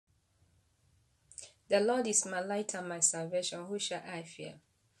The Lord is my light and my salvation, who shall I fear?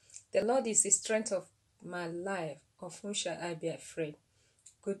 The Lord is the strength of my life, of whom shall I be afraid?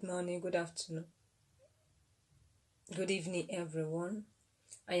 Good morning, good afternoon, good evening, everyone.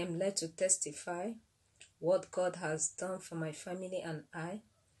 I am led to testify what God has done for my family and I.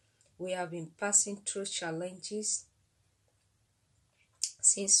 We have been passing through challenges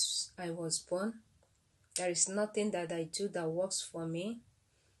since I was born. There is nothing that I do that works for me.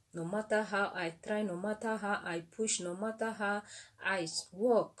 No matter how I try, no matter how I push, no matter how I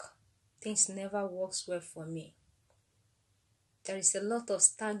work, things never works well for me. There is a lot of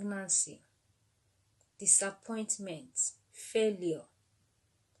stagnancy, disappointment, failure,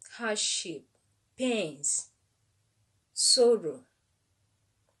 hardship, pains, sorrow.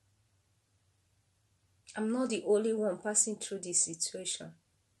 I'm not the only one passing through this situation,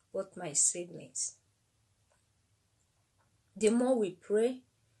 but my siblings. The more we pray,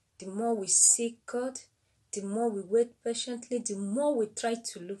 the more we seek God, the more we wait patiently, the more we try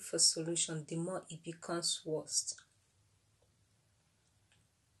to look for solution, the more it becomes worse.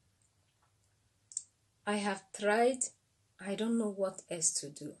 I have tried, I don't know what else to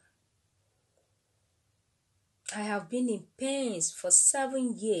do. I have been in pains for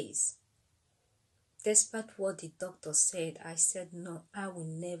 7 years. Despite what the doctor said, I said, no, I will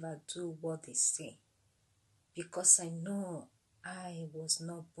never do what they say. Because I know I was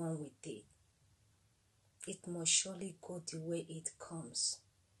not born with it. It must surely go the way it comes.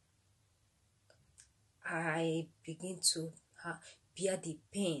 I begin to bear the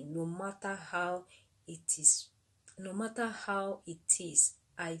pain, no matter how it is. No matter how it is,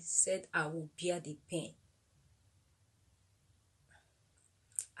 I said I will bear the pain.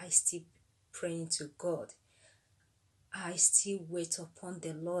 I still praying to God. I still wait upon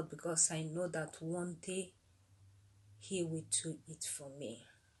the Lord because I know that one day He will do it for me.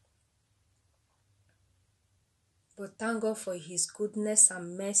 But thank God for His goodness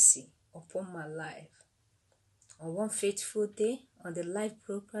and mercy upon my life. On one faithful day, on the live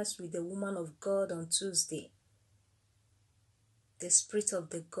broadcast with the woman of God on Tuesday, the Spirit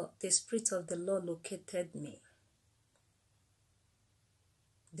of the Lord located me.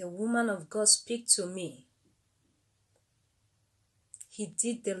 The woman of God speak to me. He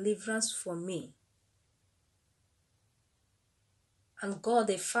did deliverance for me. And God,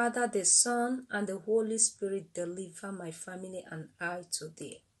 the Father, the Son, and the Holy Spirit deliver my family and I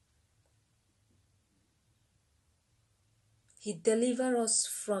today. He delivered us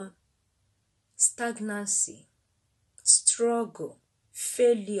from stagnancy, struggle,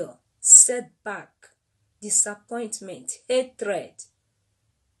 failure, setback, disappointment, hatred,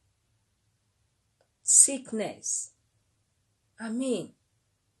 sickness.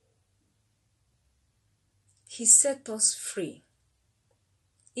 He set us free.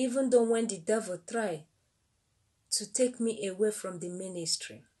 Even though when the devil tried to take me away from the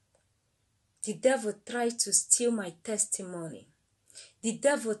ministry, the devil tried to steal my testimony. The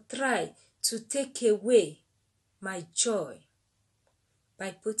devil tried to take away my joy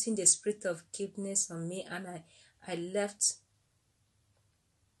by putting the spirit of forgiveness on me, and I left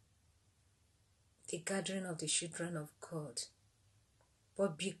the gathering of the children of God.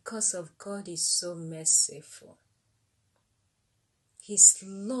 But because of God is so merciful, His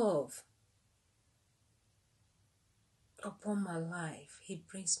love upon my life, He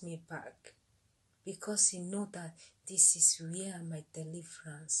brings me back because He knows that this is where my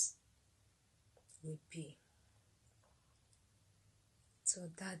deliverance will be. So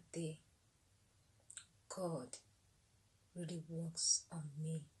that day, God really works on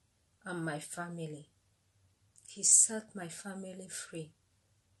me and my family. He set my family free.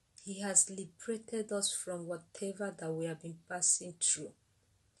 He has liberated us from whatever that we have been passing through.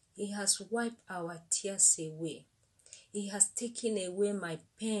 He has wiped our tears away. He has taken away my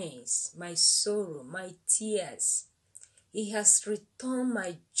pains, my sorrow, my tears. He has returned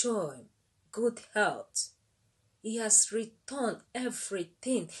my joy, good health. He has returned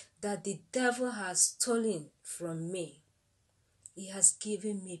everything that the devil has stolen from me. He has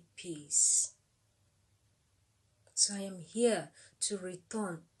given me peace. So I am here to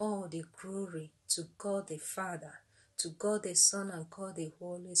return all the glory to God the Father, to God the Son, and God the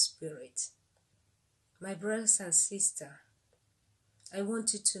Holy Spirit. My brothers and sisters, I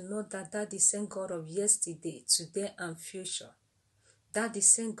want you to know that the same God of yesterday, today, and future, that the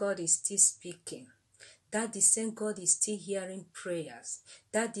same God is still speaking, that the same God is still hearing prayers,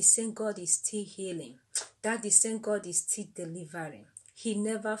 that the same God is still healing, that the same God is still delivering. He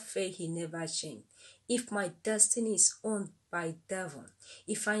never failed, He never changed. If my destiny is owned by the devil,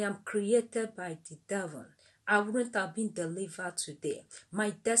 if I am created by the devil, I wouldn't have been delivered today. My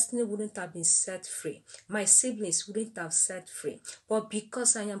destiny wouldn't have been set free. My siblings wouldn't have set free. But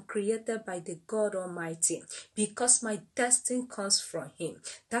because I am created by the God Almighty, because my destiny comes from Him,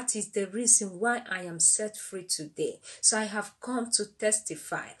 that is the reason why I am set free today. So I have come to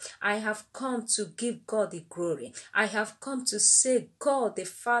testify. I have come to give God the glory. I have come to say, God, the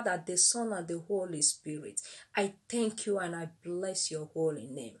Father, the Son, and the Holy Spirit, I thank you and I bless your holy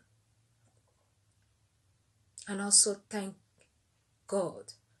name. And also thank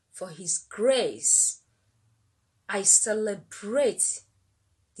God for His grace. I celebrate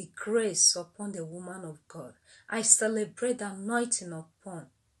the grace upon the woman of God. I celebrate the anointing upon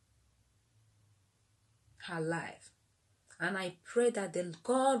her life. And I pray that the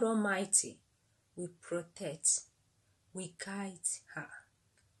God Almighty will protect, will guide her,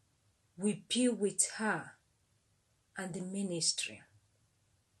 will be with her and the ministry.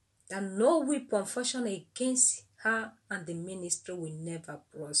 That no weapon fashioned against her and the ministry will never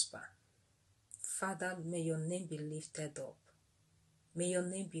prosper. Father, may your name be lifted up. May your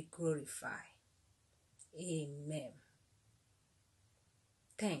name be glorified. Amen.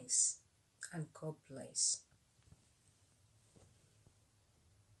 Thanks and God bless.